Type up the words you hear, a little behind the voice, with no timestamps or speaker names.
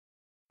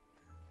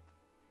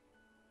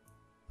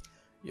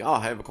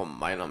Ja, hey, willkommen.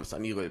 Mein Name ist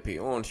Aniro LP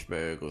und ich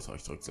begrüße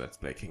euch zurück zu Let's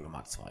Play King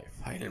Nummer 2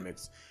 Final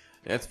Mix.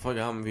 In der letzten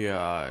Folge haben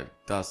wir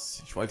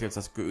ich wollte jetzt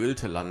das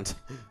geölte Land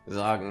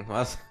sagen,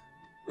 was?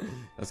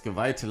 Das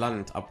geweihte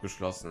Land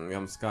abgeschlossen. Wir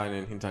haben Sky in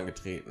den Hintern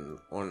getreten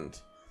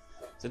und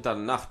sind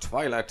dann nach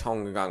Twilight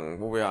Town gegangen,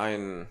 wo wir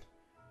ein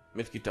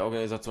Mitglied der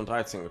Organisation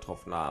 13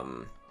 getroffen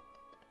haben,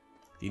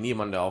 die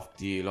niemand auf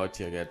die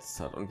Leute hier gehetzt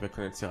hat. Und wir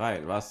können jetzt hier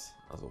rein, was?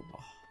 Also,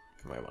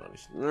 können wir immer noch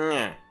nicht.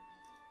 Gehen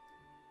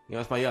wir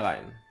erst mal hier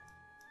rein.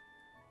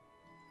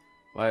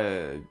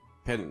 Weil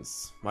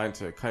Pence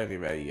meinte,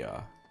 Kairi wäre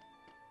hier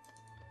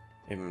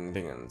im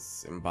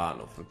Dingens im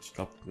Bahnhof und ich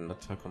glaube,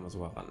 da kommen wir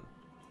sogar ran.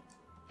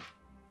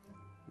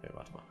 Nee,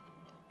 warte mal.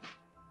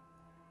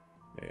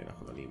 Nee, da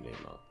kommen wir nie im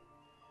Leben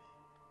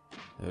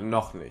an.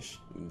 Noch nicht.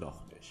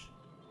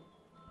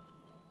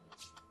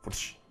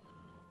 Futsch.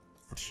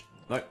 Futsch.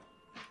 Nein.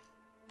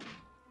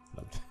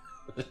 Verdammt.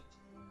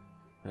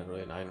 Ja, nur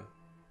in einen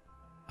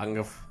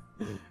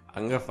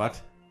Angriff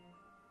hat.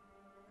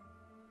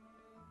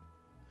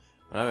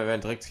 Ja, wir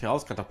werden direkt hier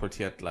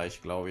rauskatapultiert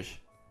gleich, glaube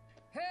ich.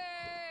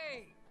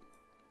 Hey!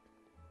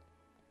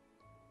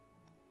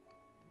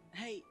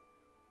 Hey,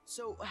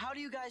 so how do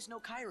you guys know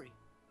Kairi?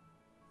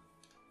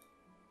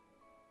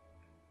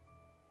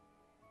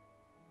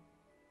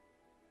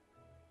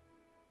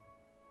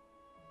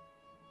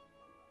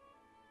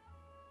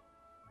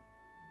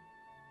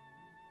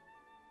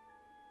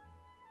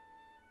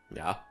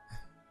 Ja.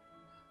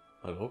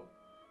 Hallo?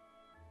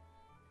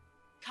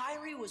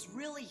 Kairi was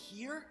really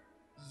here?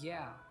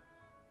 Yeah.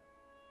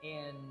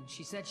 And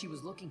she said she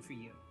was looking for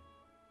you.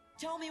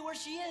 Tell me where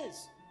she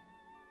is.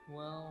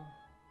 Well...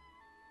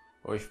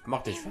 Oh, ich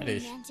mach dich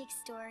fertig. Romantic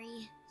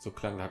story. So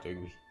klang das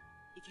irgendwie.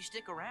 If you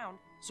stick around,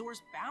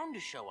 Sora's bound to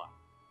show up.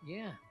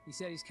 Yeah, he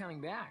said he's coming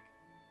back.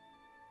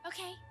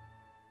 Okay.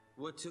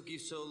 What took you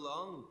so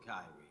long,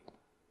 Kairi?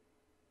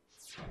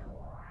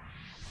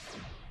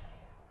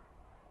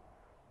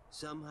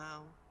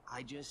 Somehow,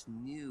 I just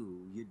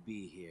knew you'd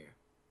be here.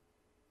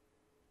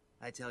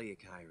 I tell you,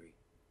 Kairi,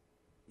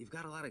 you've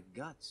got a lot of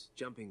guts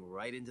jumping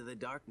right into the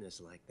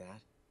darkness like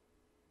that.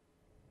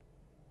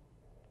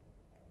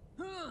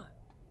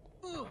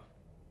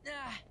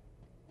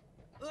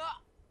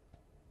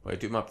 Bei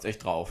dem habt's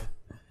echt drauf.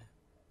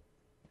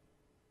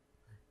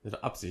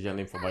 Mit Absicht an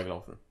dem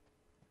vorbeigelaufen.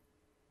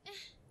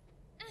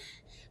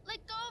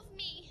 Let go of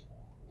me.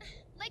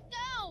 Let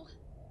go.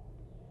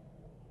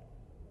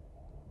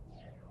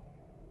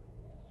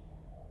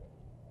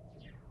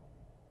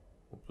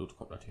 Und Blut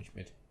kommt natürlich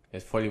mit. Er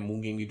ist voll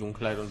immun gegen die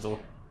Dunkelheit und so.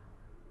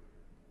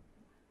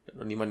 Hat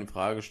noch niemand in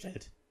Frage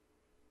gestellt.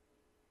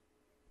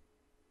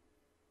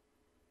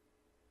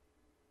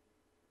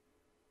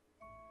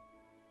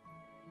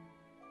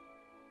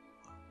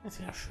 Das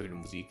ist ja schöne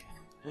Musik.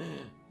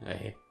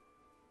 Hey.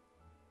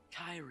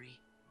 Kairi.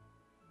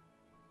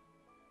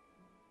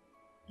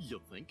 You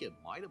think it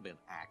might have been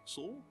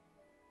Axel?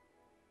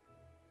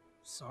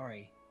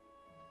 Sorry.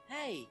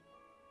 Hey,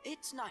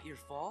 it's not your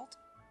fault.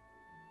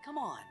 Come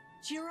on,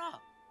 cheer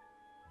up.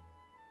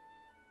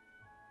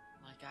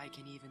 Like I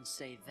can even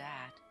say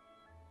that.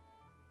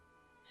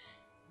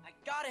 I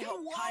gotta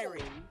help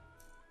Kairi.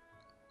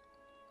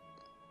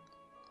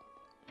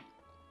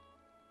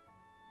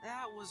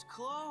 That was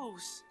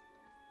close.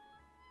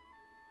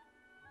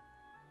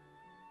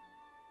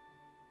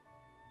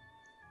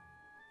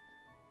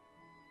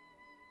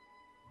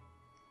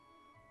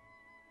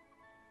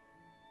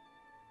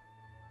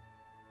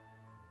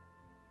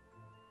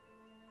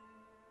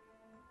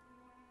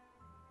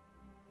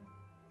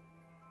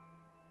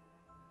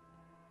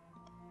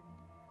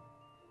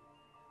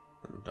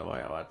 Da war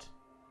ja was.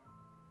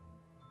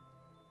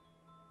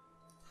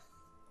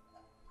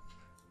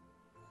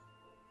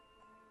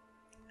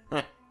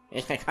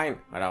 Ich krieg kein,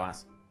 oder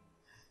was?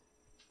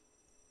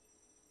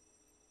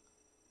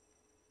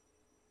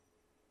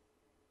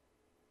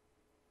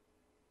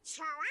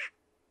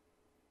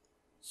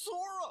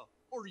 Sora,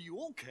 are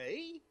you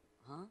okay?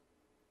 Huh?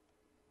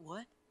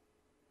 What?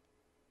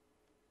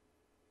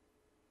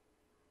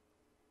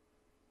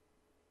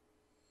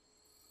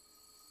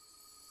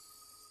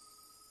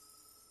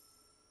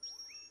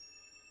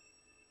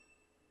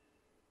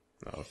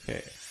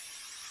 Okay.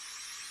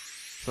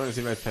 So, jetzt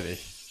sind wir jetzt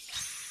fertig.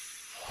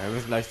 Ja, wir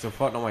müssen gleich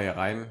sofort noch mal hier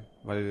rein,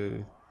 weil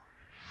wir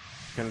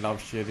können, glaube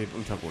ich, hier den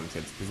Untergrund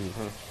jetzt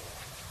besuchen.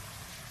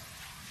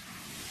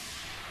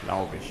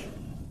 Glaube ich.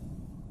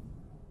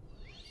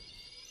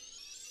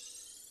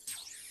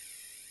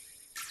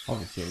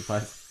 Hoffe ich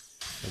jedenfalls.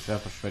 Das wäre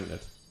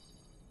verschwendet.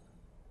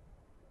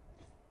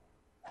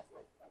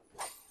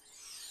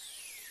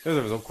 Wir sind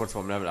sowieso kurz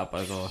vorm Level ab,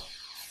 also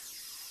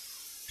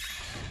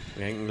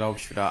wir hängen, glaube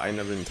ich, wieder ein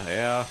Level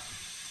hinterher.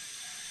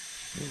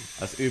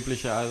 Das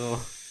Übliche, also.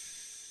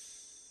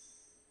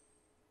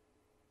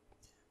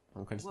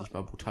 Warum kann es nicht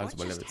mal brutal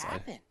überlevelt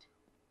sein?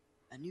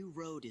 A new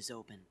road is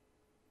open,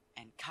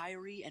 and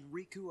Kairi and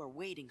Riku are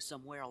waiting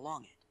somewhere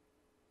along it.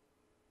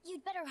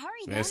 You'd better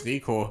hurry Wer ist then.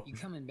 Rico? You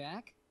coming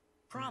back?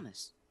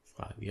 Promise.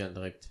 Fragen wir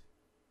direkt.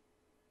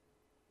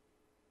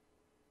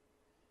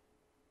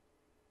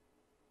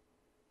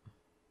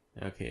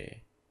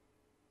 Okay.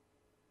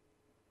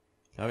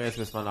 Ich glaube, jetzt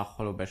müssen wir nach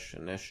Hollobash.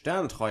 Eine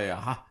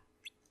Sterntreue. Ha.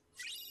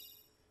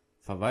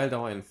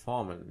 Verweildauer in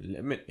Formen.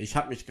 Limit. Ich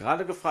habe mich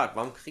gerade gefragt,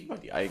 warum kriegen wir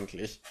die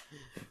eigentlich?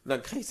 Und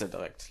dann kriegst du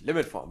direkt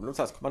Limitform. Benutzt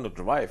das Kommando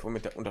Drive, um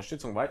mit der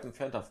Unterstützung weit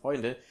entfernter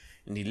Freunde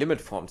in die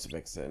Limitform zu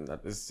wechseln.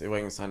 Das ist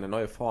übrigens eine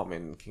neue Form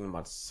in Kingdom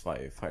Hearts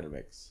 2 Final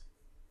Max.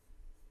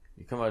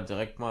 Die können wir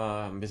direkt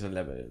mal ein bisschen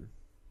leveln.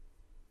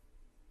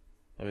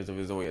 Da wir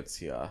sowieso jetzt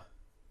hier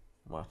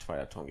mal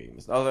Twilight Town gehen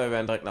müssen. Also wir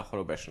werden direkt nach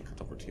Hollobash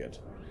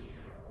katapultiert.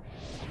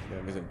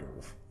 Ja, wir sind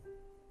doof.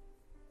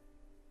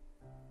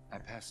 I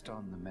passed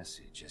on the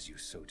message as you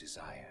so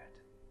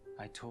desired.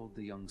 I told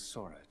the young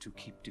Sora to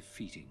keep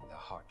defeating the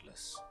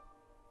Heartless.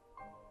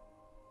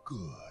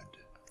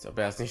 Good. Als ob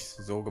er es nicht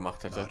so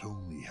gemacht hätte. Not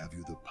only have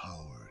you the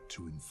power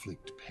to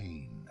inflict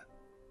pain,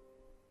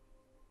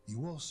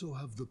 you also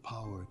have the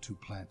power to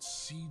plant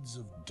seeds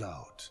of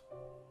doubt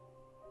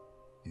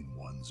in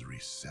one's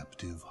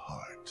receptive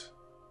heart.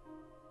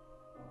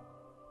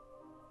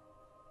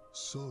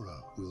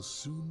 Sora will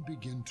soon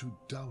begin to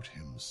doubt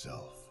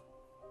himself.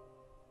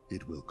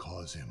 It will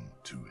cause him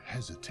to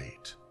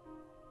hesitate,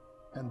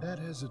 and that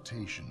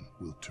hesitation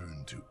will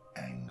turn to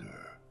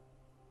anger.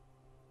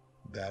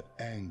 That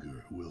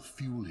anger will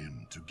fuel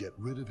him to get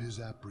rid of his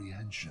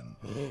apprehension.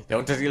 Der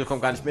Untertitel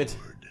kommt gar nicht mit.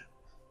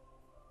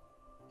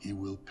 He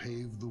will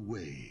pave the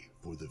way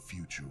for the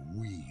future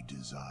we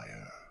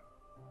desire.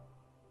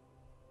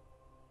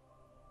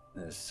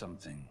 There's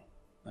something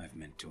I've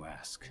meant to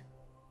ask.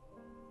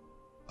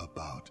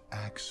 About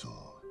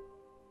Axel,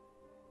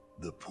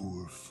 the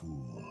poor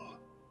fool.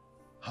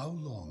 How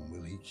long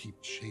will he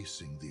keep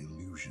chasing the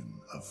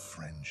illusion of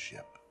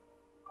friendship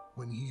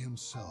when he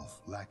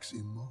himself lacks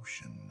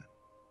emotion,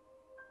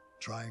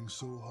 trying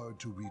so hard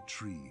to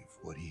retrieve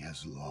what he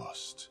has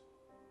lost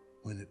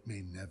when it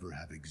may never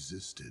have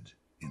existed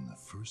in the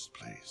first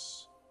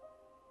place?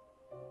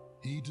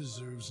 He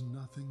deserves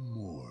nothing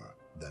more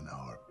than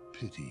our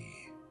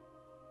pity.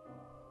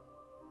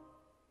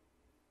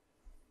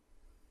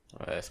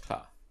 Alles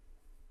klar.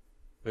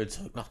 Will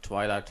zurück nach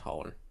Twilight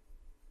Town.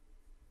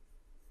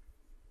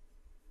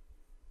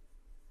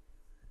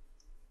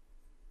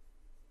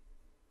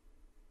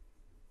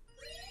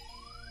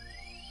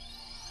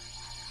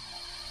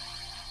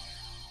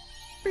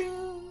 The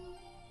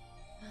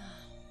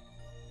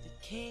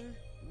king,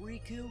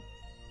 Riku,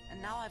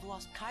 and now I've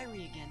lost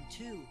Kairi again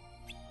too.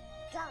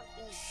 Don't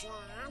be sad.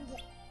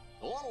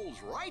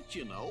 Donald's right,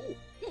 you know.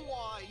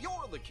 Why,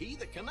 you're the key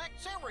that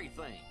connects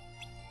everything.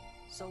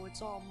 So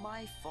it's all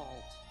my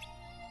fault.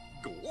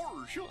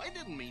 Gorge, I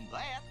didn't mean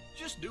that.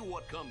 Just do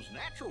what comes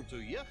natural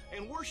to you,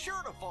 and we're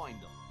sure to find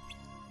them.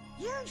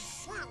 You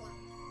shut up.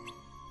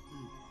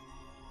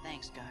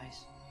 Thanks,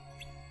 guys.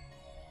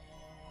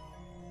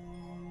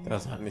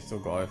 Das hat nicht so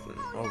geholfen.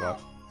 Oh Gott.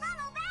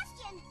 Follow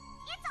Bastion.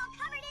 It's all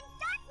covered in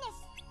darkness.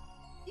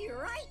 You're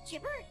right,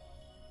 Chipper.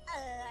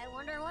 I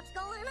wonder what's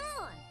going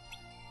on.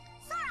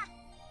 Sora,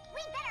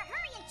 we better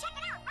hurry and check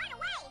it out right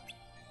away.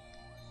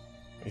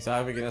 Ich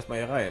sage, wir gehen erstmal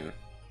hier rein,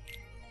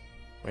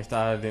 weil ich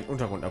da den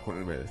Untergrund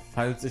erkunden will,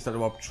 falls ich das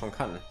überhaupt schon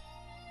kann.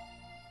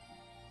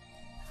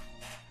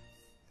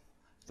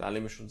 Da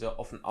nämlich schon sehr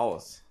offen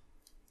aus.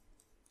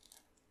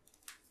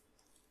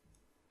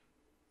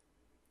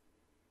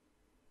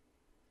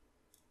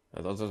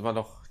 Also das war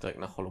doch direkt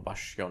nach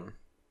Holobastion.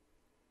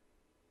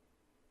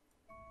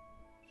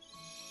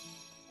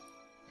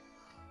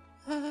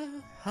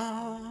 Wir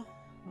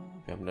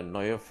haben eine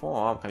neue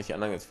Form. Kann ich die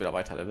anderen jetzt wieder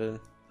weiter leveln?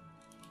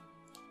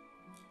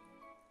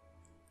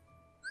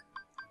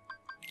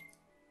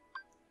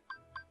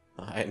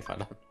 Nein,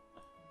 verdammt.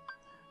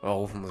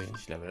 Warum muss ich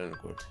nicht leveln?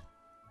 Gut.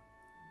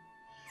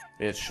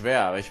 Wird jetzt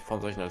schwer, welche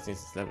Form soll ich denn als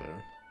nächstes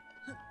leveln?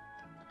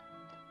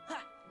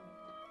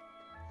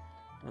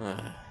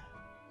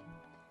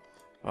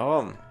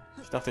 Warum?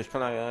 Ich dachte, ich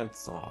kann da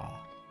jetzt. Oh.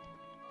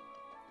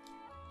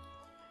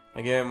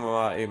 Dann gehen wir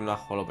mal eben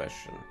nach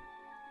Holobastion.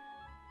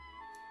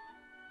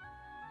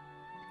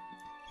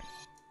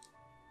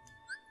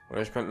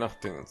 Oder ich könnte nach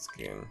Dings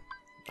gehen.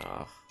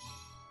 Ach.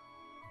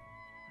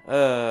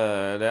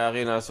 Der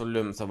Arena ist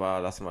Olymps, aber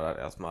lassen wir das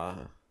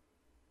erstmal.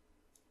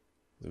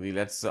 So wie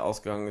letzte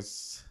Ausgang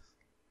ist.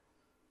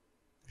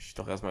 Ich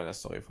doch erstmal in der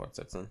Story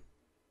fortsetzen.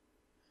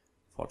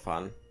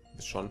 Fortfahren.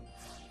 Ist schon.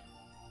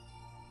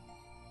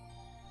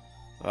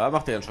 Aber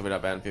macht ihr dann schon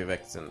wieder, während wir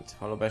weg sind?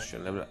 Hallo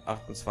Bastion, Level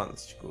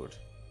 28, gut.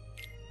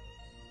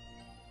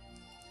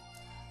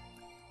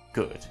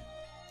 Gut.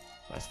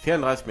 Da ist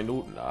 34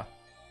 Minuten da.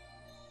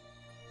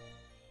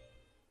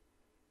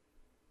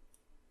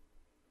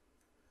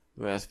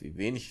 Erst wie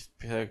wenig ich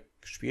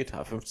gespielt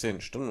habe, 15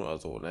 Stunden oder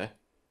so, ne?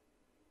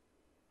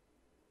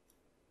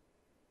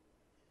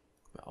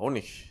 Auch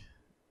nicht.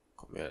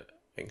 Kommt mir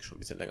eigentlich schon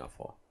ein bisschen länger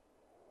vor.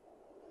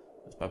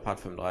 Das ist bei Part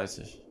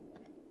 35.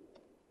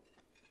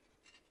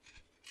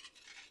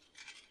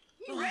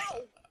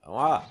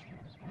 Ah.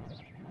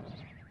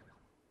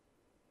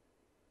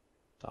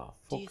 Da,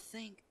 Do you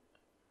think?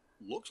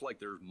 Looks like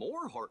there's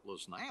more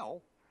Heartless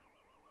now.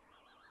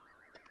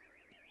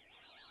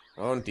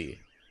 Und die.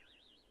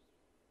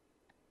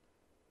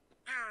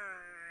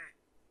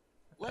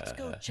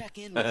 check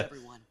in with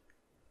everyone.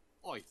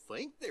 I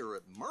think they're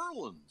at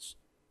Merlin's.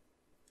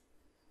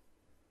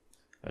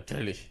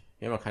 Natürlich.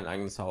 Wir haben ja kein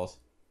eigenes Haus.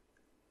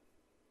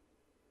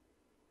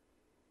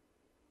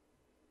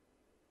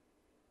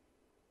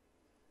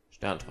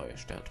 Sterntreu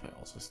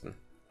ausrüsten.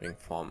 Wegen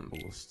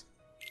Formenboost.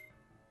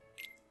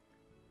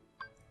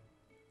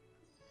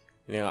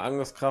 Ihre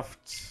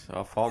Angriffskraft,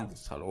 ja,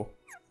 Formboost, hallo.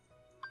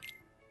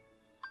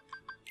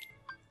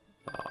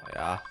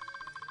 Ja.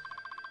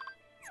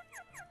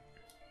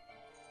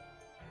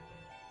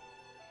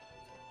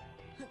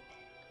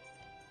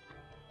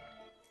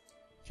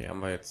 Okay, haben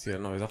wir jetzt hier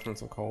neue Sachen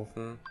zu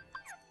kaufen?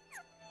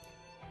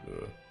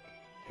 Nö.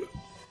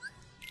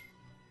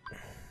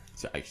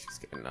 Ist ja eigentlich nichts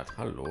geändert.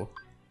 Hallo.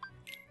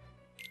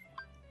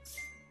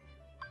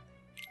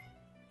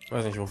 Ich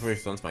weiß nicht, wofür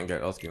ich sonst mein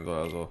Geld ausgeben soll.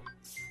 Also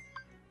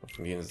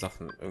von jenen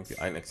Sachen irgendwie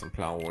ein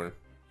Exemplar holen.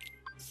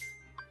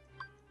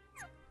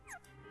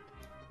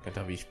 Kennt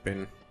er, wie ich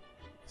bin?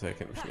 Das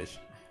erkennt mich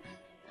nicht.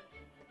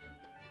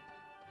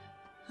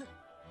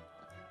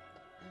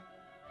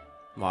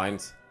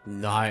 Meins.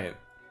 Nein.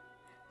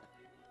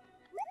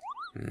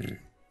 Hm.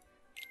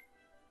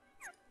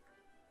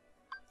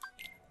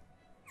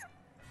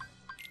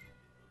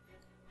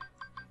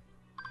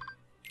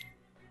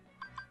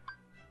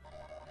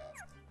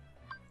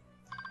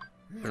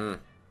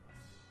 Hm.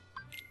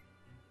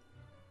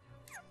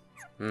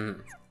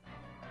 Hm.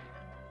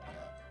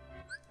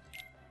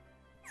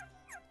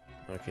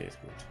 Okay,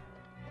 ist gut.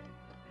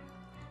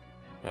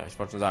 Ja, ich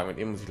wollte schon sagen, mit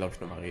ihm muss ich glaube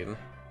ich noch mal reden.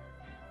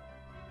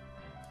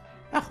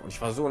 Ach, und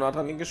ich war so nah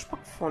dran, den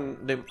Geschmack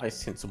von dem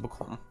Eis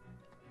hinzubekommen.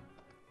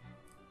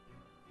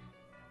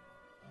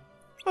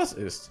 Was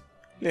ist?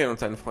 Leon und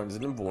seine Freunde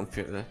sind im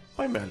Wohnviertel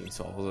bei Merlin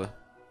zu Hause.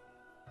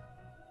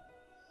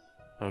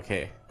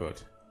 Okay,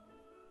 gut.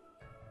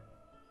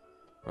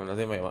 Und da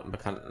sehen wir jemanden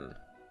Bekannten.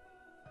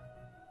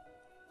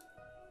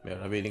 Mehr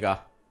oder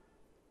weniger.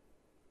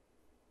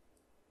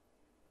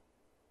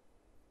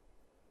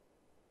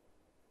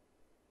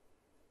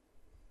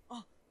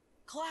 Oh,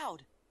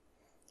 Cloud.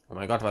 Oh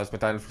mein Gott, was ist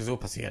mit deiner Frisur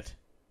passiert?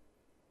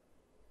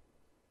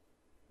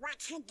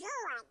 What you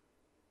doing?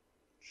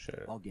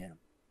 Schön. I'll get him.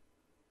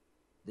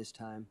 This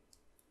time,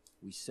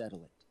 we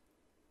settle it.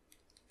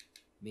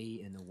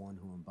 Me and the one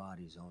who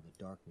embodies all the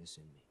darkness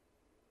in me.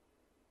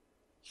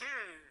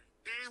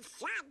 I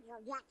thought you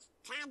looked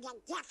kinda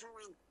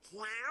different,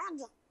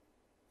 Cloud.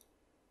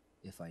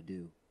 If I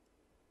do,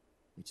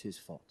 it's his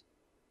fault.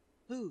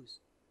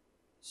 Whose?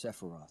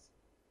 Sephiroth.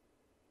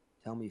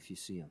 Tell me if you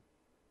see him.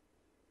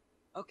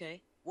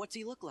 Okay, what's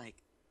he look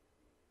like?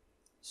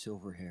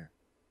 Silver hair.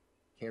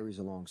 Carries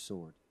a long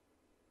sword.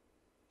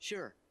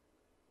 Sure.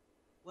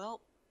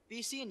 Well,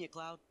 be seeing you,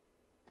 Cloud.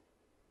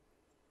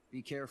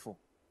 Be careful.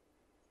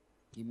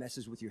 He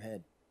messes with your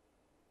head.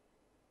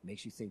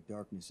 Makes you think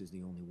darkness is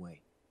the only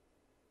way.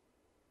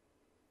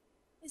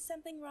 Is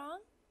something wrong?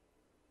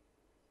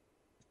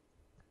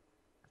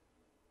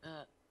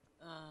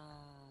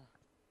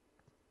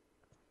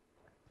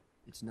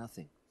 It's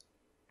nothing.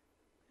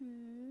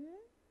 Hmm?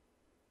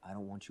 I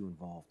don't want you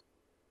involved.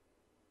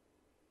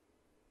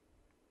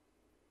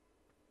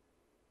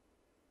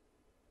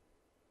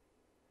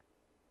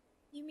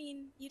 You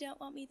mean you don't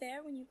want me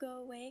there when you go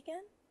away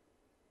again?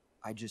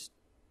 I just...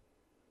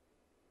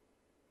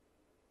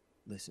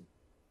 Listen.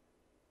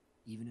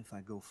 Even if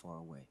I go far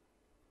away,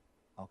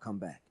 I'll come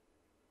back.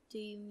 Do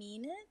you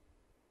mean it?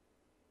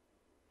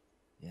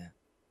 Yeah.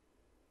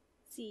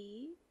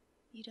 See?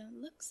 You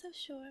don't look so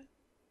sure.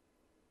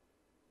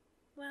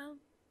 Well,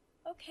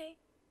 okay.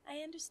 I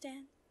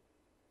understand.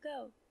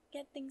 Go.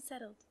 Get things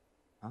settled.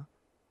 Huh?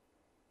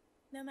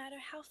 No matter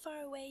how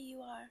far away you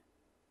are,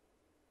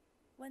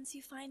 once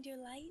you find your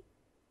light,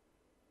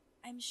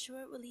 I'm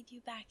sure it will lead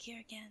you back here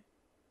again.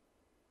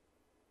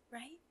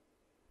 Right?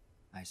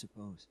 I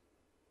suppose.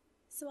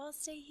 So I'll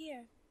stay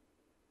here.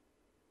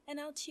 And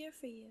I'll cheer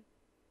for you.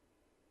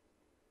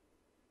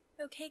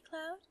 Okay,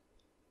 Cloud?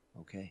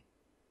 Okay.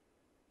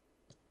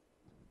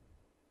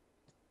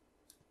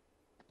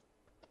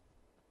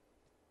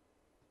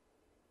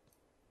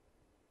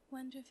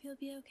 Wonder if he'll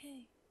be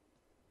okay.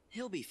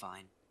 He'll be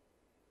fine.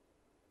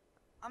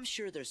 I'm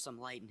sure there's some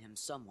light in him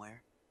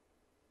somewhere.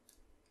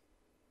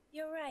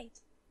 You're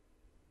right.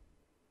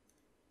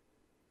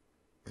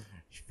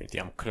 Ich finde,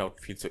 die haben Cloud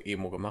viel zu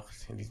emo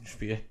gemacht in diesem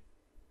Spiel.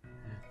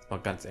 Mal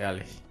ganz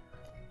ehrlich.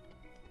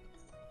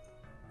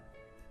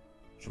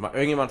 Schon mal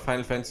irgendjemand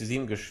Final Fantasy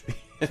 7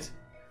 gespielt?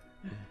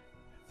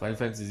 Final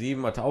Fantasy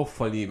 7 hatte auch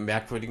voll die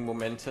merkwürdigen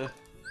Momente.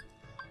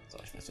 So,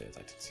 ich weiß ja jetzt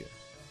jetzt hier.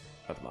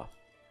 Warte mal.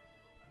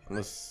 Ich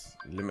muss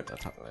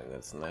Limit-Attacken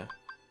einsetzen, ne?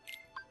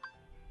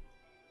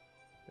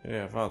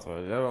 Ja,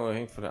 warte, der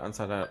hängt von der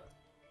Anzahl der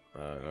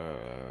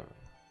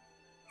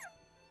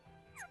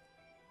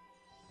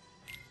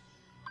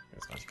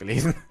jetzt gar nicht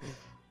gelesen.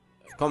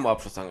 Komm,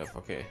 Abschlussangriff,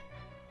 okay.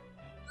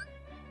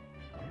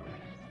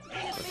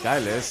 Das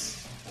Geile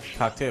ist,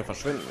 Charaktere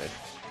verschwinden nicht.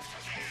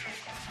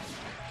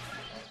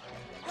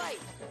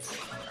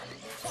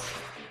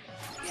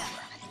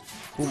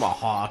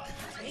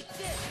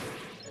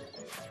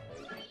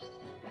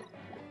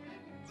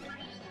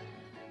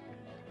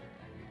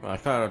 Ja,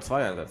 ich kann ja nur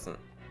 2 einsetzen.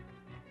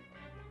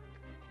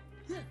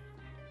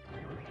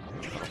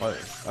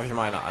 Darf ich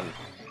mal eine an?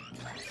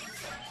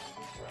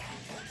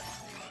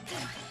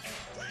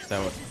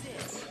 Sehr gut.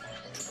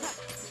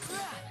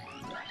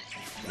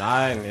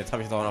 Nein, jetzt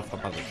habe ich es auch noch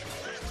verpasst.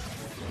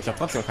 Ich habe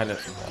trotzdem keine.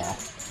 Oh.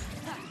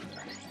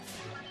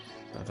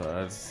 Also,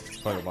 das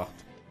ist voll gemacht.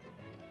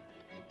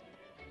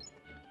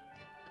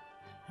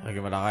 Da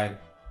gehen wir da rein.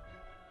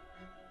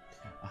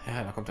 Ach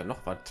ja, da kommt ja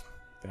noch was.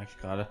 Merke ich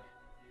gerade.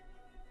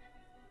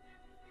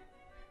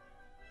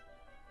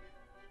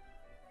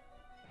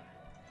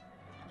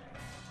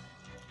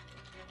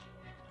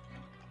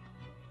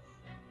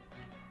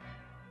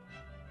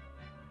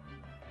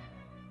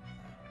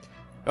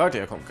 Leute,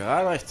 ihr kommt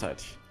gerade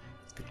rechtzeitig.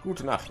 Es gibt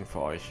gute Nachrichten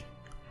für euch.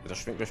 Das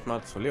schwingt euch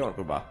mal zu Leon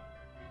rüber.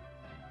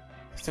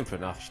 Was sind für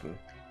Nachrichten?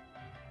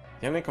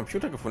 Wir haben den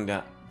Computer gefunden,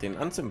 der den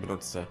Ansems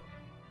benutzte.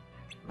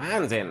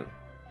 Wahnsinn!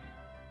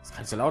 Das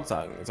kannst du laut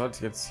sagen. Ihr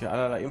solltet jetzt hier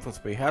allerlei Infos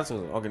über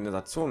Beherrschung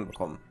Organisationen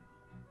bekommen.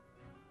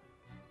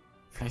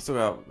 Vielleicht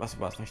sogar was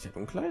über das Recht der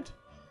Dunkelheit?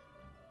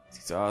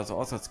 Sieht so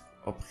aus, als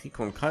ob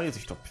Rico und Kari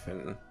sich dort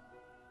befinden.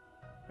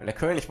 Der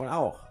König wohl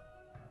auch.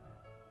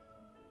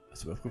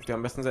 Das überprüft ihr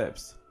am besten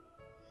selbst.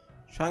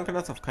 Schaden kann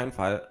das auf keinen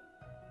Fall.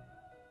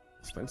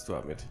 Was meinst du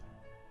damit?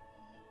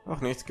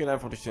 Ach nichts, geht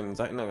einfach durch den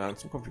Seiteneingang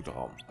zum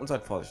Computerraum und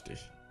seid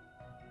vorsichtig.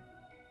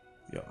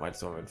 Ja,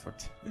 meinst du damit?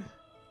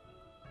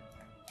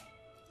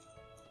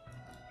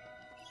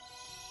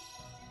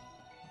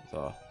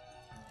 So,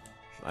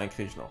 einen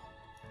kriege ich noch.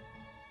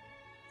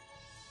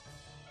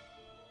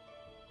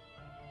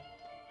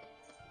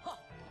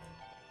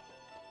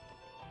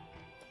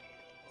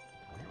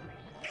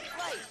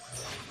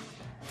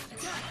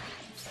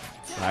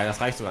 Nein,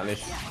 das reicht sogar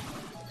nicht.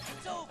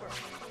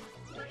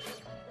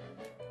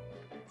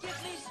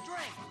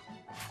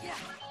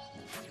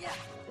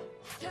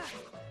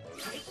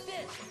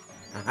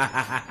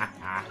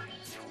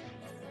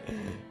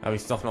 Habe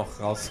ich doch noch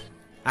raus.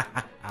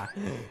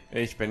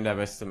 Ich bin der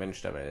beste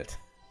Mensch der Welt.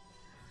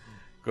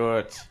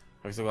 Gut,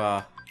 habe ich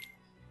sogar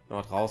noch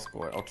was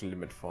rausgeholt. Auto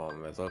Limit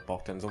Form. Wer soll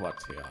braucht denn sowas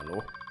hier?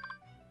 Hallo?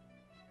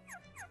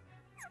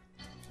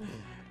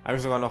 Habe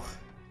ich sogar noch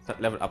das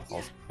Level up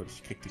rausgeholt.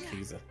 Ich krieg die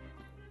Krise.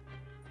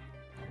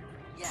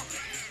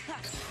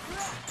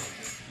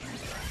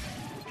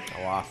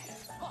 Aua.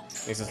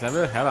 Nächstes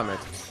Level, her damit.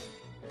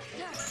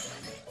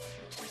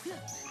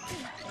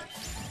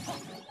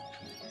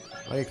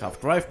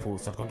 Kraft Drive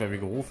Boost, das kommt ja wie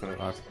gerufen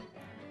gerade.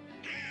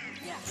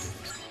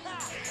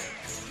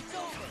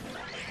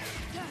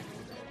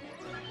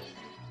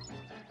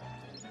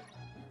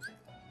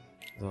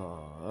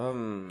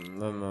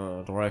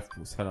 So, Drive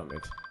Boost, her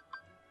damit.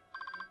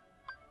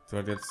 So,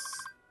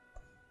 jetzt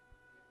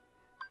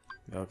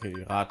ja, okay,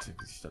 die Rate,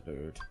 wie sich das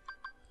erhöht.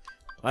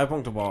 3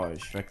 Punkte bei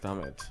euch, weg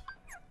damit.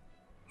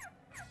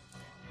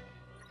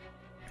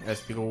 Er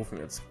ist wie gerufen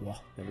jetzt.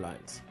 Boah, Level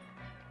 1.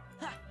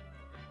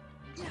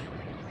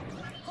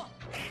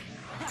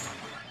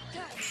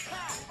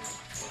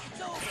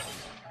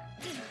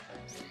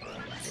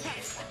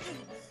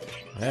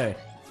 Hey,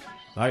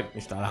 nein,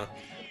 nicht da lang.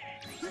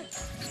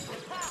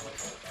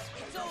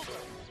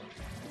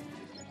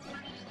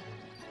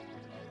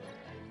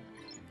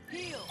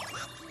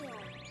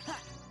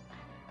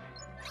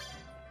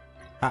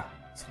 Ha,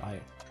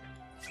 2.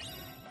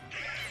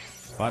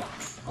 Was?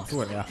 Ach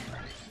so, ja.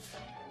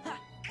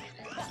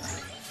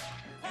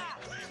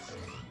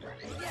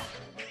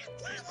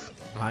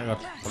 Mein Gott,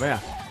 komm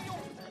her.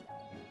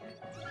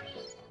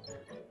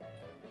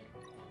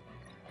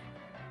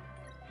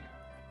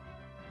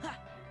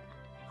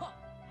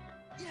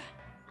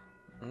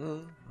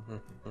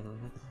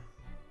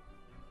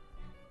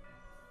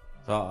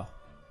 So.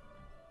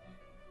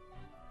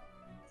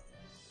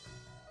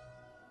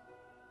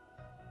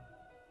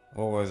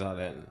 Wo ist er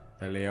denn?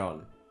 Der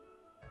Leon.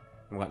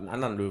 Wir haben einen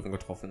anderen Löwen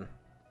getroffen.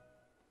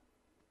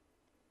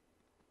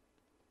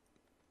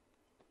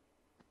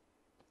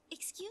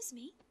 Excuse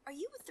me, are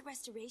you with the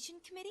Restoration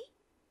Committee?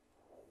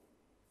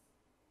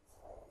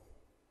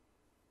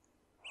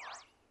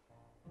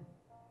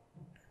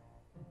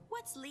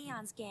 What's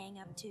Leon's gang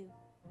up to?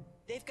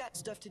 They've got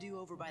stuff to do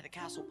over by the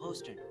castle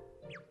postern.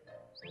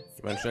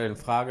 Ich meine, stell in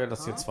Frage,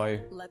 dass hier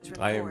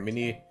 3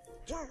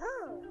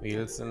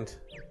 Mini-Wheels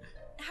sind.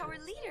 Our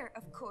leader,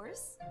 of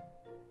course.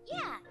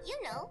 Yeah, you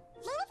know.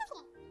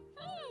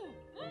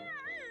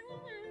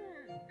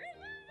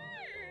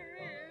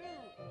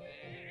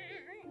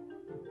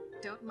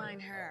 Don't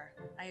mind her.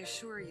 I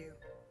assure you,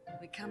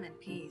 we come in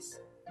peace.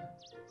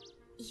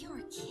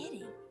 You're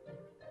kidding.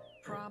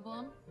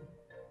 Problem?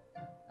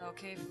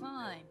 Okay,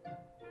 fine.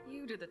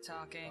 You do the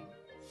talking.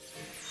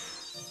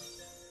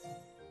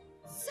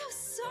 So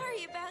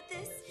sorry about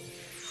this.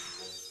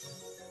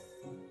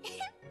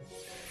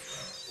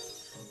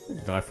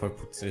 3 voll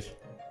putzig.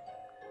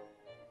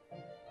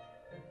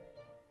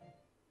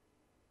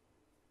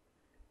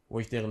 Wo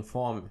ich deren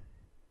Form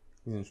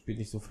in diesem Spiel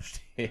nicht so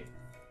verstehe.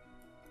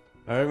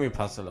 Aber irgendwie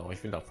passt das auch.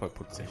 Ich bin da voll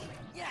putzig.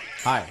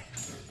 Hi.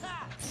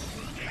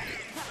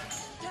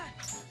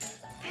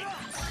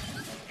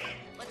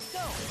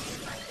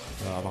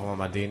 Ja, machen wir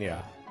mal den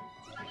ja.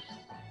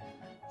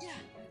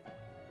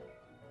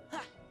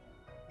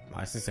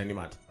 Meistens ja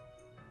niemand.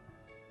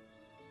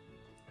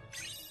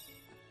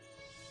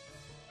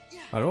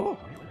 Hallo?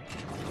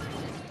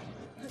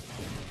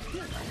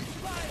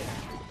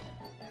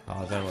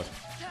 Ah, sehr gut.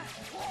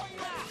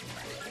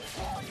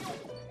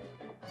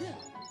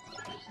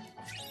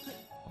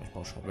 Ich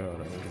brauche schon mehr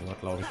oder irgendwas,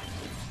 glaube ich.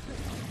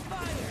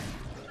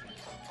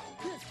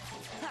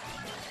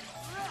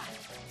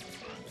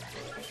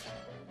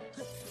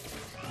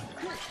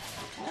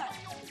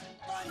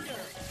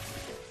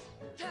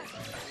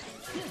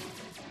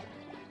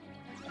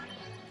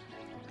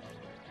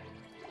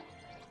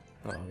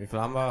 Ja, wie viel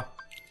haben wir?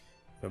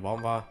 Wir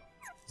brauchen wir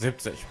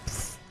 70.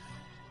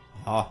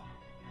 Ah.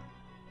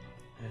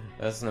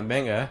 Das ist eine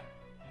Menge.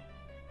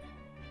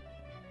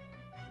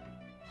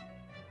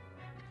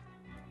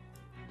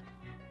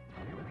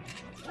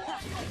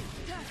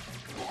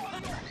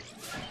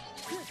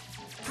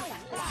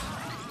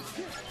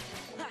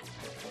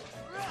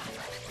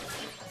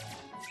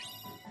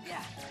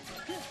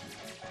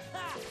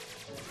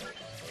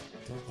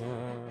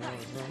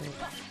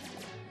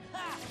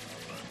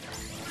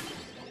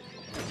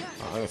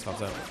 Das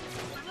hat er.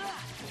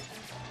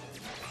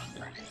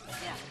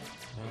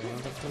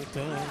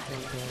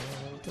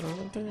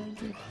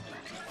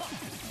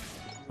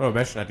 Oh,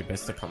 Bastion hat die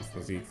beste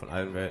Kampfmusik von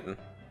allen Welten.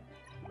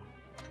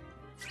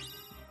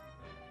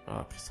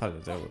 Ah,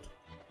 Kristalle, sehr gut.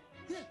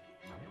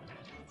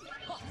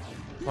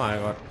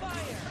 Mein Gott,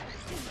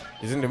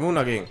 die sind immun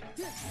dagegen.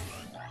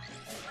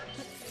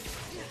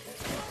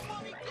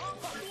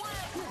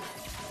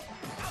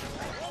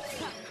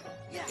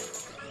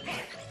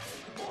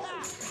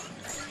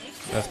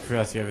 Das Gefühl,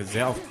 dass ich hier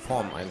sehr oft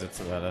Form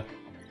einsetzen werde.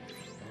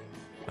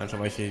 Einfach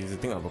weil ich hier diese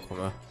Dinger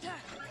bekomme.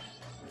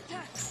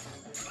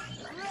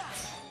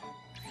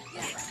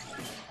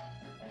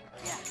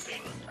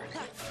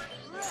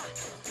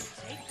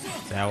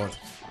 Sehr gut.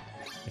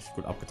 Richtig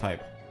gut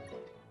abgeteilt.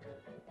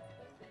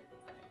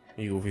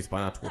 Wie ist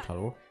beinahe tot,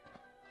 hallo?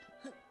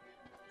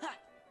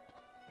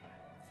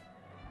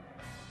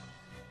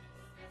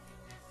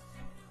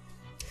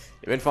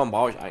 Eventform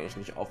brauche ich eigentlich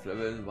nicht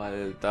aufleveln,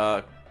 weil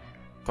da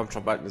kommt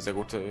schon bald eine sehr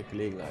gute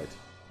Gelegenheit,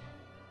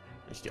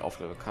 wenn ich die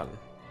aufleveln kann.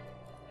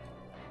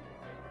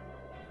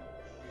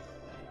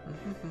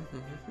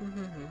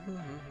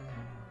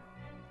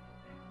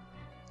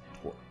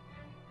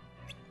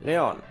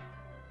 Leon,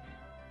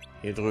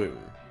 hier drüben.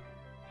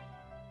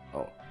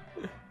 Oh,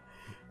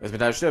 was ist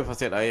mit deiner Stimme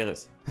passiert,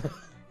 Aeris?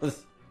 Ihr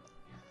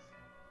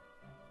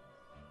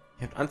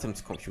habt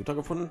Ansems Computer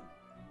gefunden?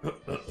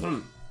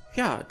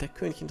 Ja, der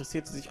König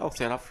interessierte sich auch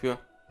sehr dafür.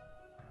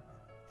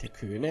 Der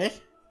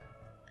König?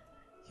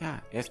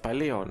 Ja, er ist bei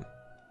Leon.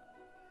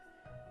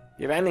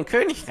 Wir werden den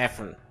König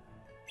treffen.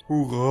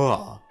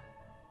 Hurra!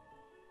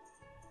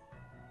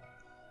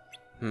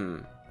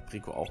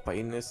 Rico auch bei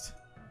ihnen ist.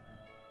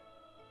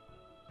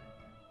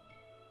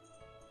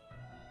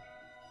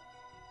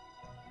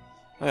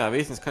 Naja,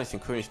 wenigstens kann ich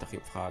den König nach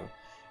ihm fragen.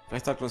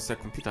 Vielleicht sagt uns der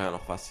Computer ja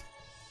noch was.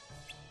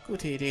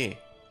 Gute Idee.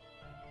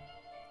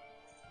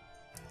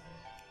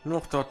 Nur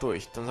noch dort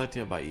durch, dann seid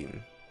ihr bei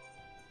ihnen.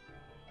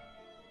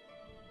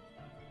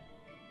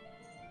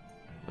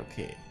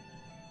 Okay.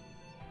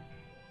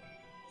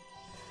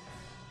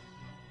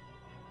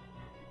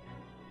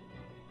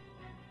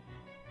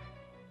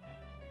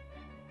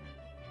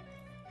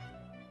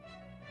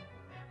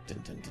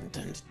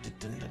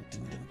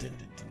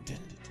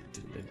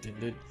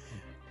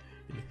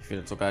 Ich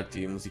finde sogar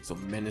die Musik so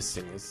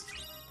menacing ist.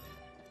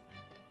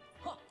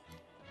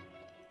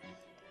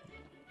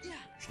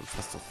 Schon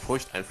fast so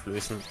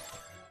furchteinflößend.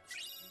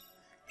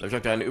 Ich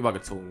habe ja eine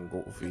übergezogen,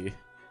 Profi.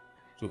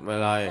 Tut mir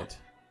leid.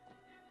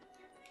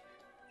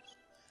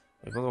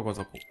 Ich muss mal kurz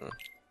gucken.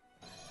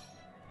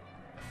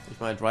 Ich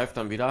meine Drive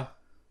dann wieder.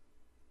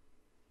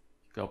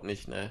 Ich glaube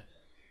nicht, ne?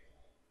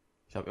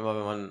 Ich habe immer,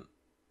 wenn man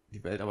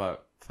die Welt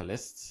aber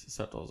verlässt, ist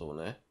das doch so,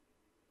 ne?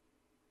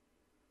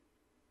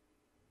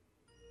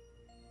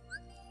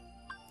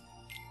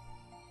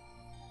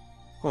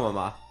 Gucken wir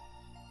mal.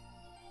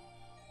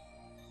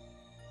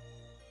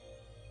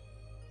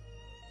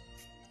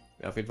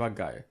 Ja, auf jeden Fall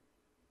geil.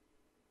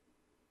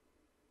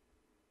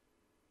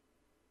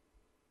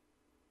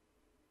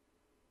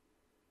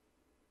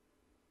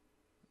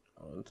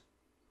 Und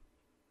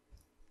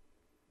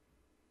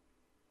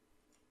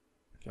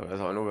ich glaube, das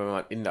ist aber nur, wenn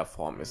man in der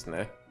Form ist,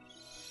 ne?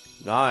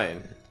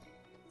 Nein.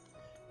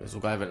 Wäre so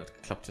geil, wenn das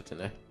geklappt hätte,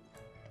 ne?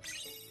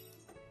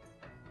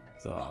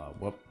 So,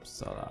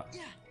 upsala.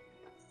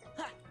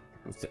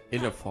 Muss der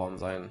in der Form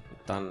sein,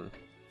 dann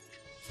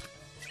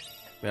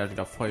wäre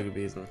wieder voll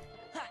gewesen.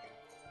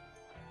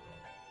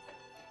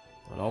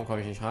 Warum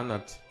komme ich nicht ran?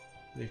 Das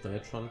liegt doch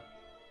jetzt schon.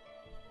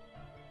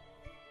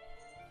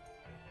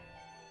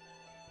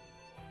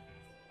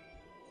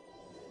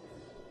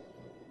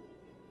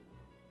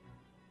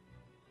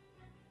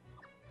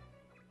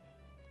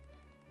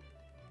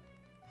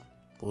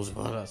 Wo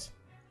war das?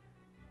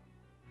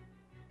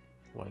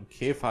 Oh, ein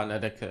Käfer an der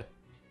Decke.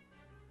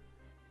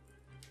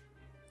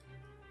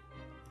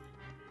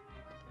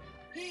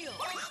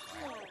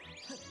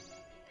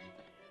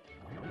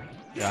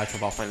 Ja, ich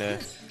habe auch meine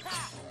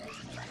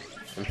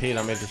MP,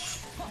 damit ich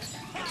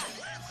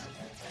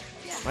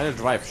meine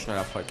Drive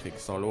schneller voll krieg.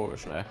 So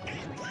logisch, ne?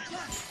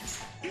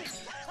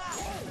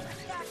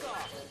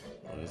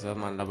 Ist ja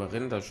mal ein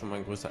Labyrinth, das ist schon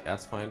mein größter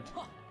Erzfeind.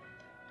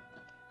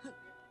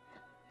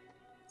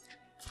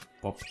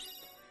 Bob.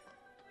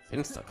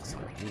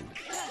 Finsterkristall.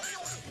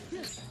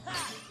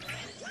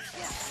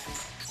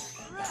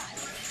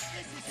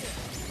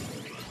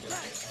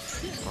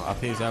 Oh,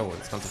 AP sehr gut.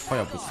 Jetzt kannst du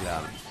Feuerbus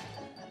lernen.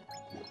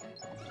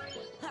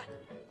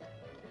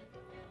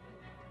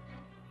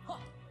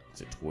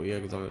 Die Truhe hier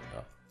gesammelt.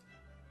 Ja.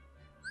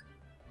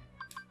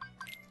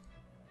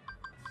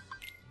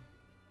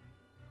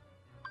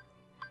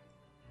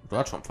 Du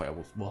hast schon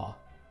Feuerbus. Boah.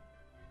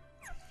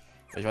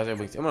 Ich weiß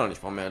übrigens immer noch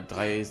nicht, warum er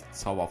 3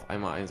 Zauber auf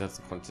einmal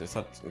einsetzen konnte. Es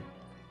hat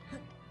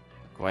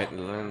weiten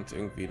Land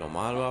irgendwie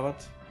normal oder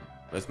was?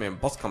 Das ist mir im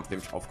Bosskampf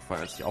nämlich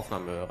aufgefallen, als ich die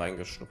Aufnahme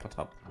reingeschnuppert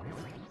habe.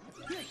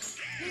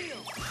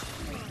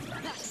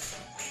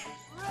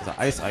 Also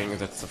Eis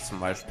eingesetzt hat zum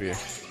Beispiel.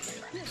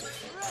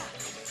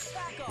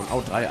 Und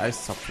auch 3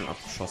 Eiszapfen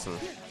abgeschossen.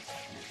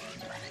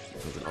 Da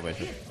sind noch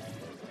welche.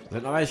 Da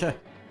sind noch welche.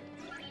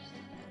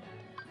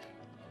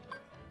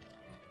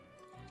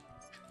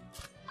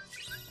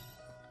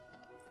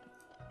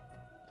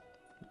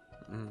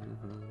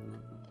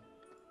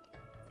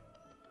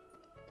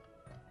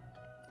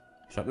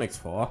 Ich habe nichts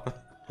vor.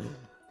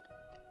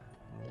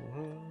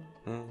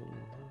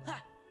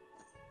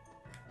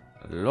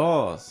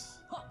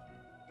 Los.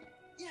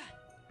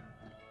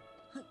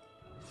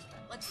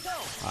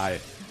 Hi.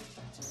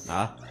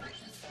 Na?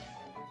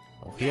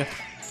 Auch hier.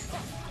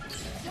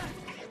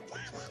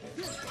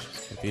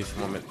 Okay, ist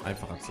im Moment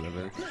einfacher zu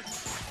leveln.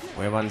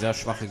 Wir waren sehr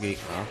schwache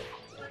Gegner.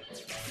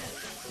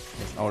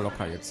 Ich auch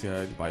locker jetzt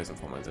hier die Weisen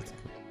vor mal setzen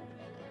können.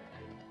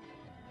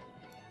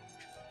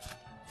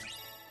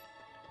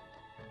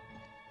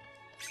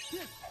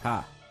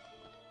 Ha.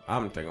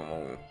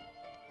 Abenddämmerung.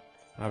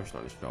 Habe ich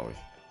noch nicht, glaube ich.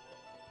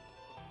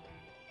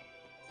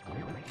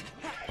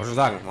 Wollte schon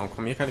sagen, warum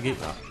kommen hier keine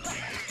Gegner?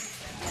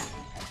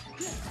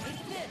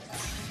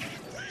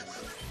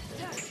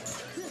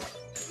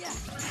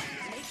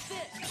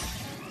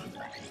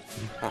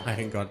 Oh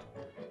mein Gott.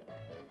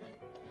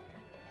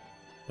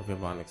 Wir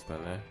waren nichts mehr,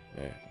 ne?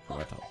 Nee,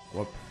 weiter.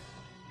 Upp.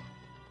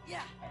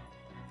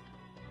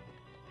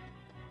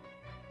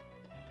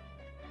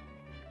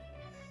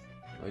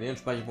 Wenn den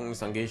Speicherpunkt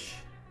ist, dann gehe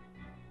ich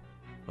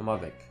noch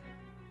mal weg,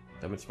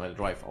 damit ich meine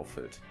Drive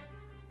auffüllt.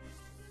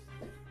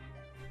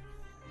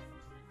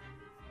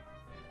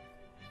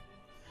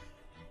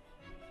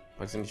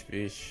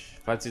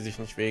 Falls sie sich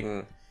nicht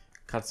wegen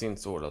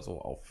Cutscenes so oder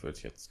so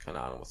auffüllt, jetzt keine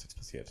Ahnung, was jetzt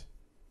passiert.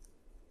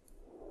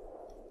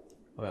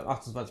 Aber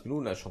 28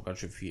 Minuten ist schon ganz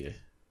schön viel.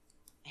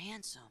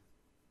 Ansem.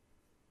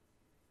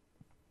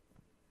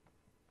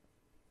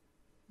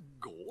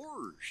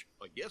 Gorge,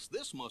 I guess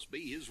this must be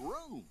his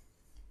room.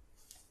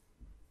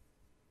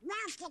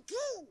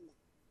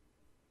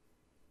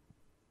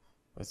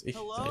 Was ich?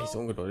 Sei nicht so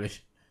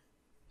ungeduldig.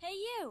 Hey,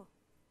 you.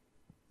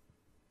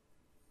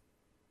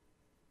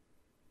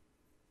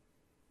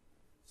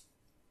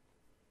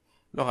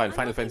 Noch ein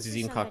Final Fantasy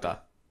 7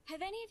 Charakter.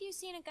 Have any of you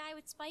seen a guy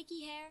with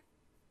spiky hair?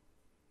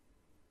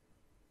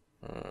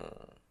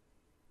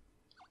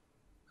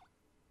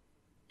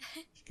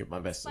 Ich gebe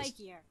mein Bestes.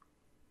 Spikier.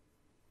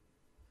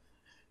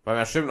 Weil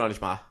mir stimmt noch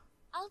nicht mal.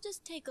 I'll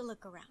just take a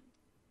look around.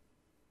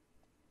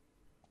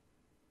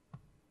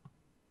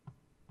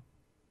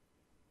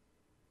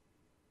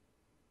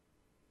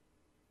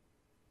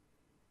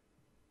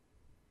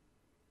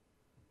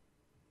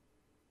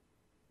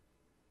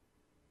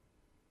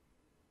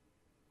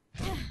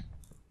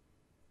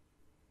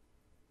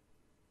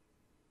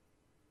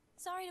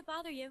 Sorry to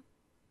bother you.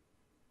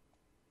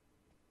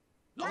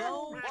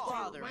 No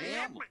bother,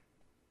 ma'am.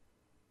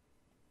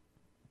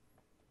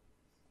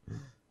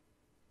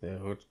 Sehr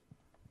gut.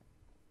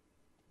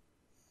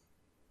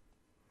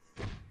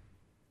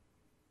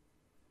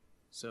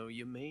 So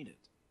you made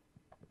it.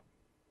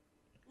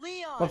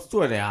 Leon! Was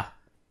tut er?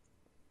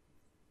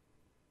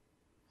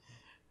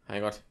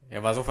 Mein Gott,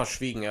 er war so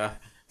verschwiegen, er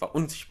war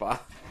unsichtbar.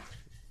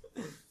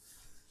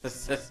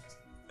 Was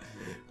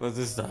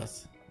ist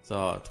das?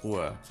 So,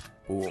 Truhe.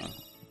 Boom.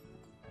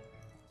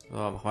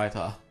 So, mach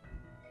weiter.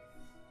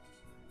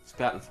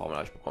 Expertenformel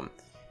habe ich bekommen.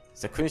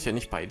 Ist der König ja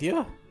nicht bei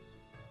dir?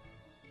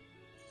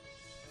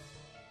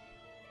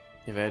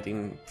 Ihr werdet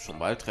ihn schon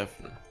bald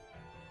treffen.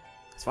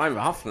 Das war ein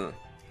Waffen.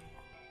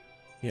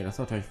 Hier, das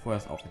sollte euch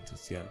vorerst auch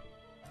interessieren.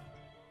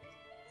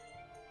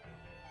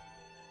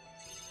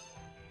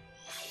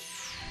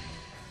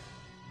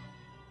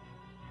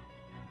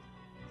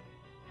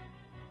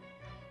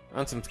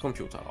 Ansems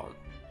Computerraum.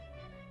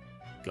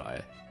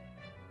 Geil.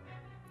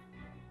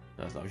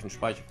 Das habe ich einen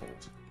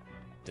Speicherpunkt.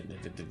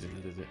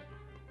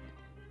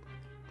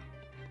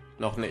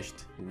 Noch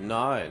nicht.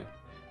 Nein.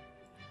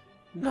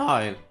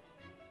 Nein.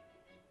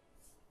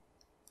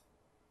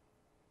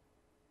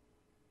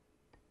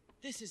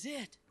 This is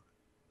it.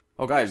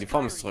 Oh geil, die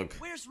Form ist zurück.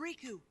 Where's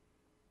Riku?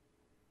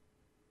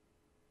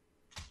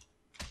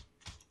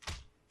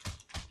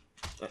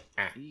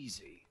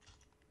 Easy.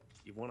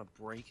 You want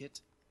to break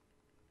it?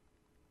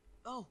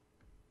 Oh,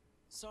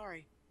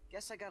 sorry.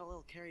 Guess I got a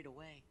little carried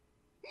away.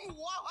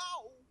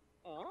 Wow!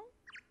 Huh?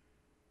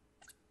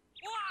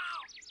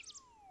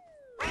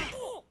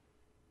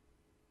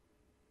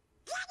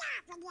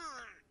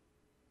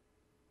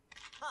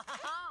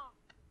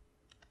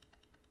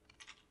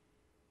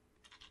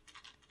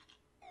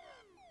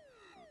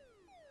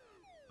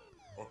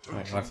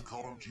 Attention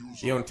current user.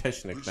 Hier und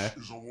Technik, This ne?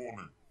 is a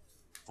warning.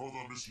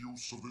 Further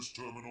misuse of this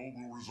terminal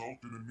will result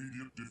in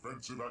immediate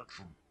defensive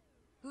action.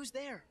 Who's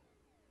there?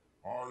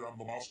 I am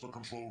the Master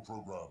Control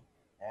Program.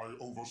 I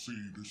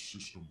oversee this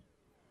system.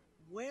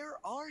 Where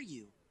are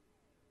you?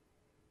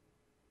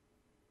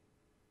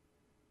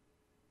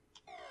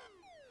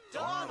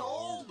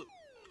 Donald!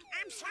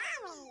 I'm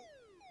sorry.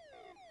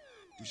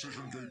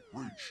 Decision gate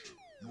breached.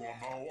 You are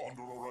now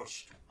under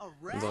arrest.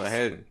 Unsere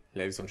Helden,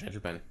 Ladies und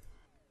Gentlemen.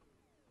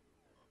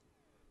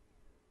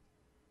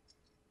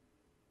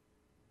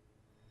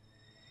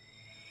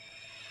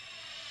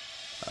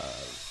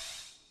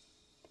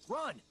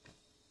 Run!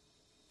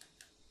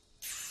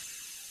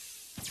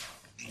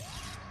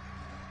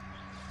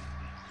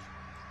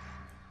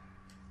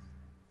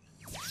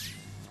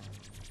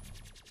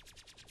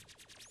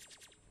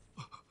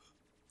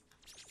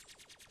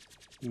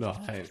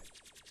 Nein.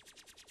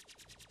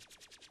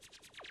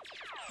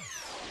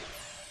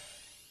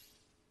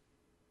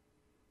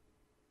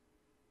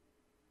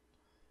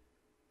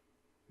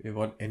 Wir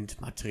wurden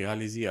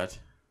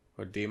entmaterialisiert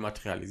oder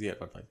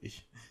dematerialisiert, was weiß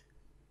ich.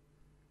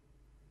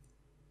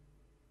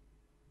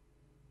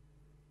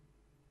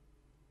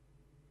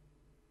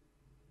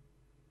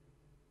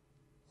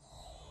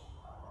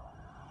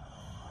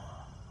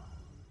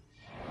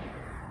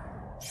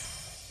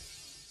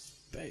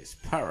 Space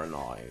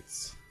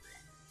Paranoids.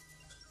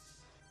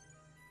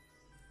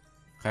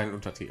 Kein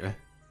Untertitel.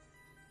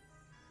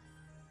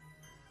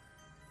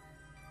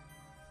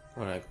 Oh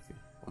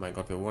mein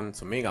Gott, wir wurden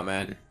zum Mega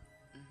Man.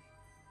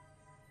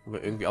 Wo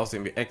wir irgendwie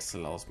aussehen wie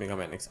Excel aus Mega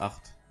Man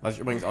X8. Was ich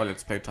übrigens auch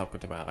Let's Play habe,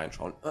 könnt ihr mal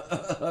reinschauen.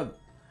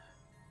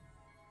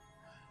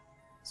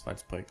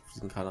 Zweites Projekt auf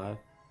diesem Kanal.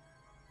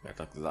 Wer hat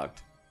das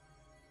gesagt?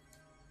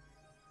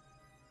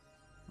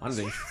 Mann,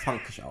 sehe ich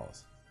funkig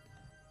aus.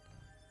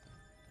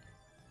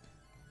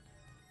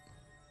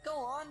 Go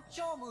on,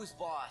 show 'em who's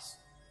boss.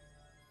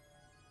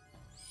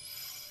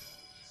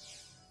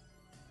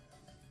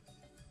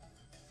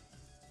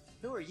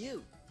 Who are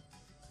you?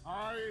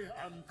 I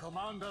am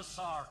Commander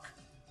Sark.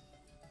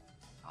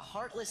 A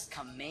heartless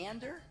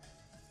commander?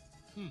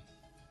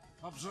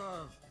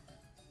 Observe.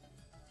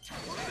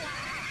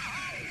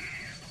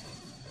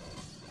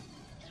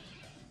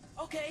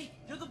 Okay,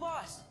 you're the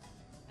boss.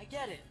 I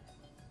get it.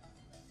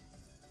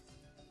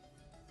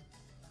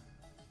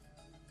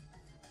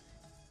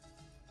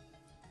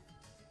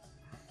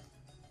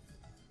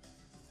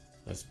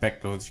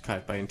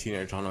 Respektlosigkeit bei den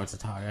Teenagern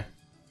heutzutage.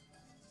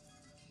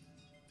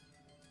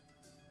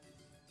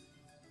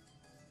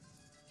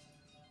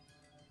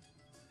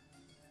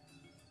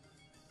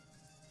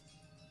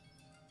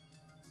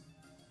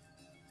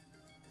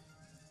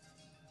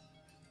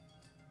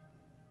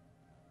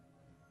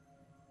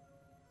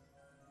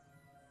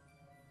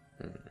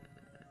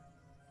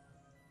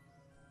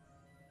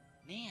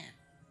 Man,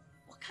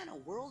 what kind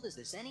of world is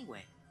this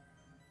anyway?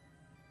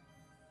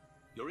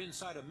 You're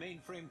inside a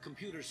mainframe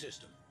computer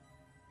system.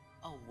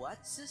 A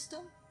what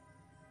system?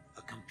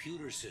 A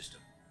computer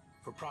system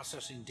for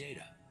processing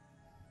data.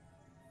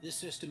 This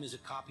system is a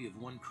copy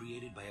of one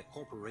created by a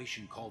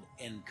corporation called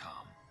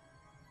Encom.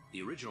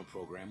 The original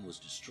program was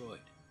destroyed.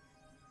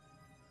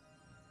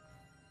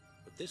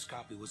 But this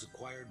copy was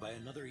acquired by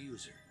another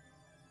user.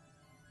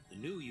 The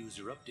new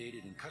user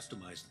updated and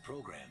customized the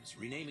programs,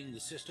 renaming the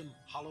system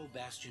Hollow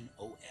Bastion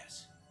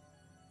OS.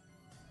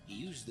 He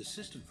used the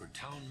system for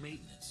town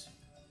maintenance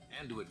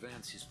and to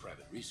advance his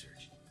private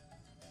research.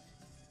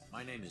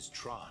 My name is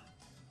Tron.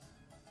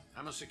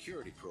 I'm a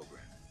security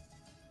program,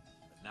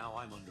 but now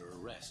I'm under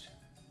arrest,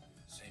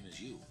 same as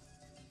you.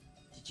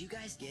 Did you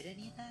guys get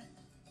any of that?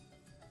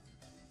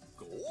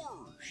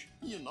 Gorge,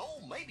 you know,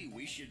 maybe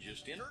we should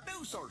just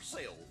introduce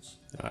ourselves.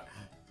 Ja,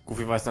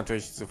 Goofy weiß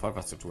natürlich sofort,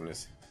 was zu tun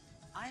ist.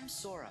 I'm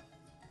Sora.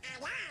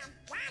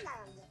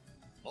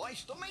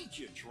 Nice to meet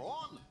you,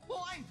 Tron.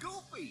 Well, I'm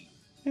Goofy.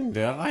 In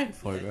der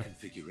Reihenfolge.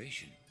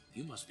 Configuration.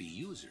 You must be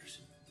users.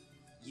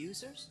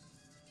 Users?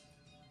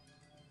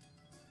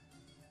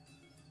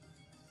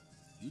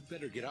 You'd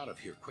better get out of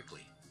here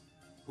quickly.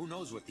 Who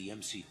knows what the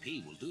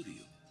MCP will do to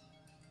you?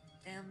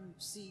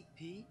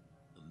 MCP?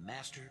 The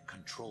Master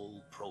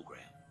Control Program.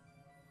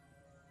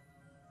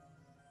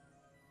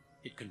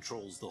 It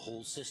controls the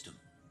whole system.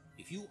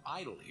 If you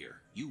idle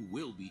here, you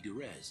will be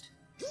derezzed.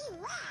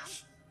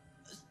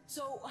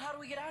 So, how do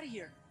we get out of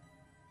here?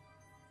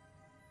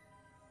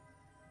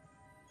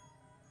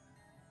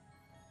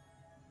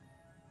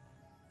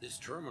 This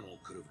terminal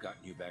could have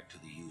gotten you back to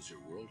the user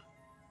world.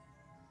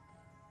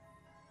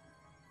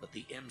 But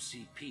the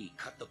MCP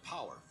cut the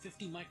power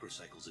 50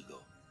 microcycles ago.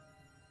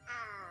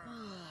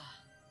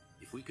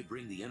 If we could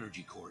bring the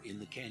energy core in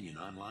the canyon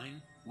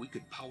online, we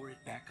could power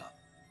it back up.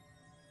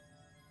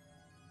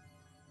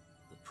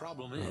 The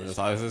problem is,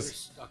 we're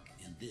stuck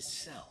in this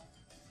cell.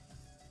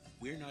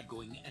 We're not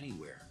going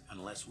anywhere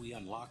unless we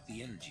unlock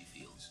the energy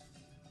fields.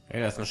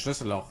 Hey, das ist ein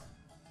Schlüsselloch.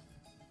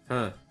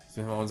 Jetzt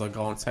müssen wir unsere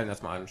grauen Zellen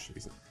erstmal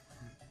anschließen.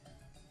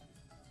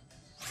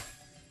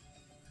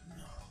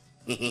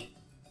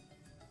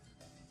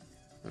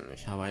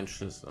 Ich habe einen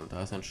Schlüssel und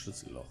da ist ein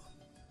Schlüsselloch.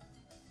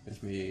 Wenn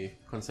ich mir die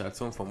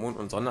Konstellation von Mond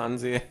und Sonne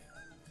ansehe,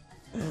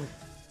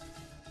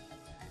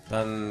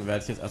 dann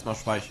werde ich jetzt erstmal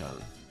speichern.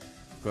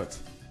 Gut.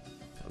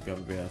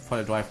 Und wir haben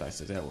volle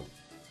Drive-Leiste, sehr gut.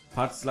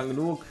 Part ist lang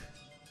genug.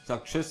 Ich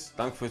sag tschüss,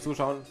 danke fürs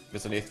Zuschauen,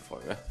 bis zur nächsten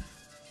Folge.